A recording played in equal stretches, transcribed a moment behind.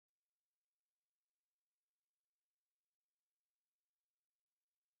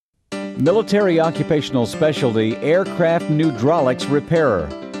Military Occupational Specialty Aircraft Pneudraulics Repairer.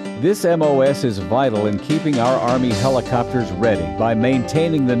 This MOS is vital in keeping our Army helicopters ready by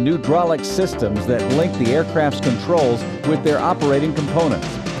maintaining the pneudraulic systems that link the aircraft's controls with their operating components.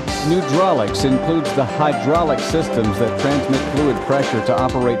 Pneudraulics includes the hydraulic systems that transmit fluid pressure to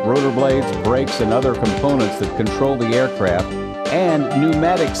operate rotor blades, brakes, and other components that control the aircraft, and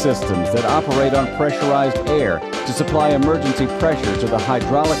pneumatic systems that operate on pressurized air to supply emergency pressure to the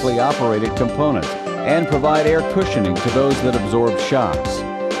hydraulically operated components and provide air cushioning to those that absorb shocks.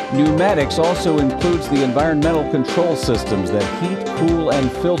 Pneumatics also includes the environmental control systems that heat, cool, and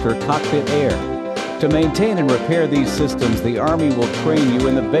filter cockpit air. To maintain and repair these systems, the Army will train you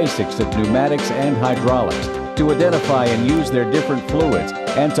in the basics of pneumatics and hydraulics, to identify and use their different fluids,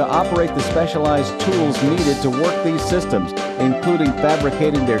 and to operate the specialized tools needed to work these systems, including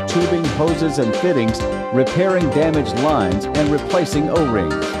fabricating their tubing, hoses, and fittings, repairing damaged lines, and replacing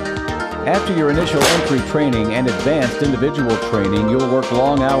O-rings. After your initial entry training and advanced individual training, you'll work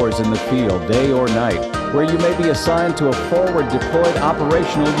long hours in the field, day or night, where you may be assigned to a forward deployed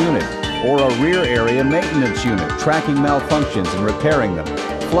operational unit or a rear area maintenance unit, tracking malfunctions and repairing them,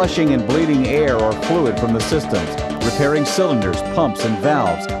 flushing and bleeding air or fluid from the systems, repairing cylinders, pumps, and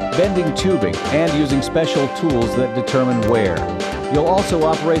valves, bending tubing, and using special tools that determine wear. You'll also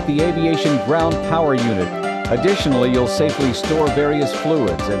operate the aviation ground power unit. Additionally, you'll safely store various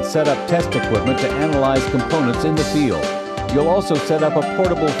fluids and set up test equipment to analyze components in the field. You'll also set up a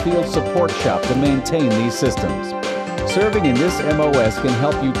portable field support shop to maintain these systems. Serving in this MOS can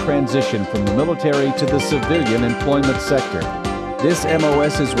help you transition from the military to the civilian employment sector. This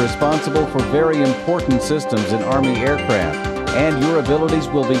MOS is responsible for very important systems in Army aircraft, and your abilities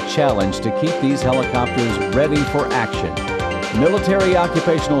will be challenged to keep these helicopters ready for action. Military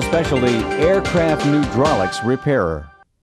Occupational Specialty Aircraft Pneudraulics Repairer.